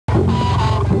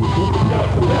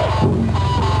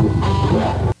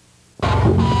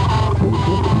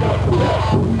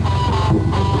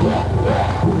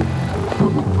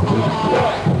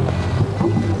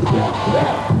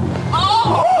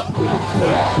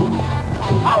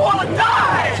I want to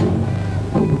die!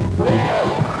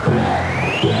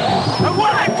 And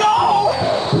when I go,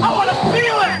 I want to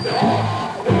feel it!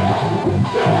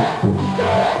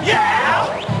 Yeah!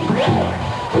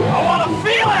 I want to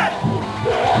feel it!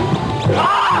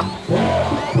 Ah!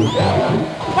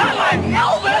 Not like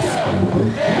Elvis!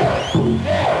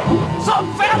 Some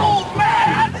fat old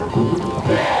man!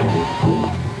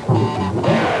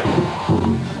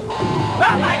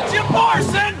 Not like Jim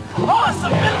Morrison! Oh,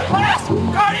 some middle-class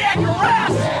cardiac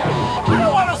arrest! I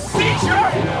don't want a seizure!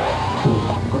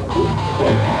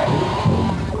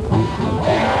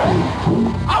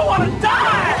 I want to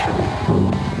die!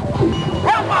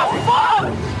 Have my fun!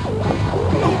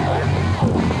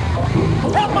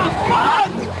 Have my fun!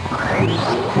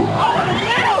 I want to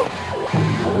live!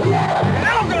 And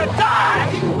then I'm gonna die!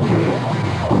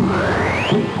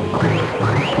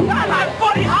 Not like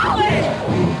Buddy Holly!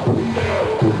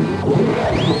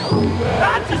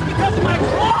 Not just because of my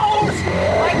clothes,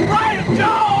 like Brian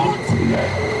Jones!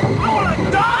 I want to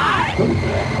die!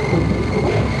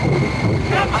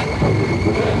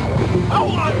 I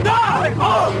want to die!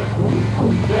 Oh!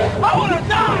 I want to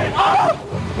die! Oh!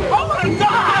 I want to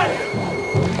die!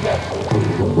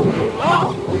 Oh!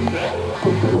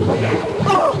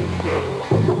 Oh!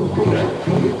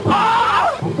 Ah!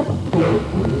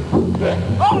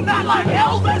 Oh, not like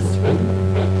Elvis!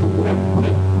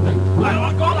 I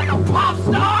want to go like a pop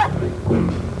star!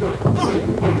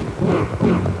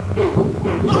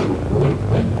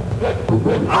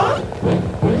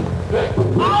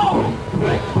 Oh!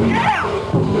 Yeah!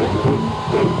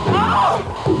 Oh!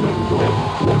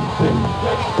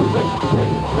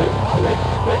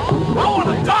 I want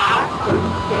to die!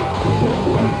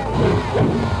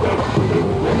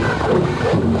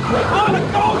 I want to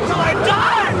go till I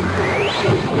die!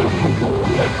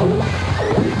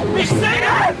 You see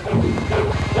it?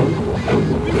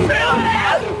 You feel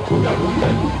it?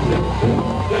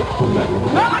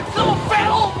 I'm like some fat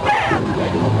old man!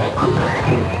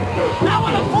 Now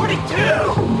when I'm 42!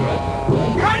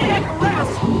 Cardiac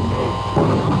arrest!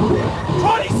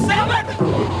 27!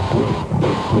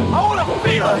 I want to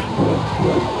feel it!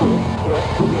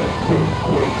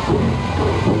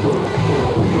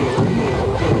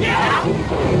 Yeah!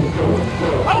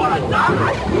 I want to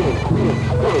die!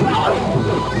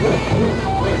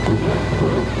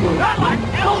 Not like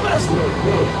Elvis!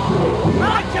 Not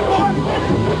like Jim Morrison!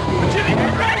 Jimmy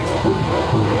Hendrix!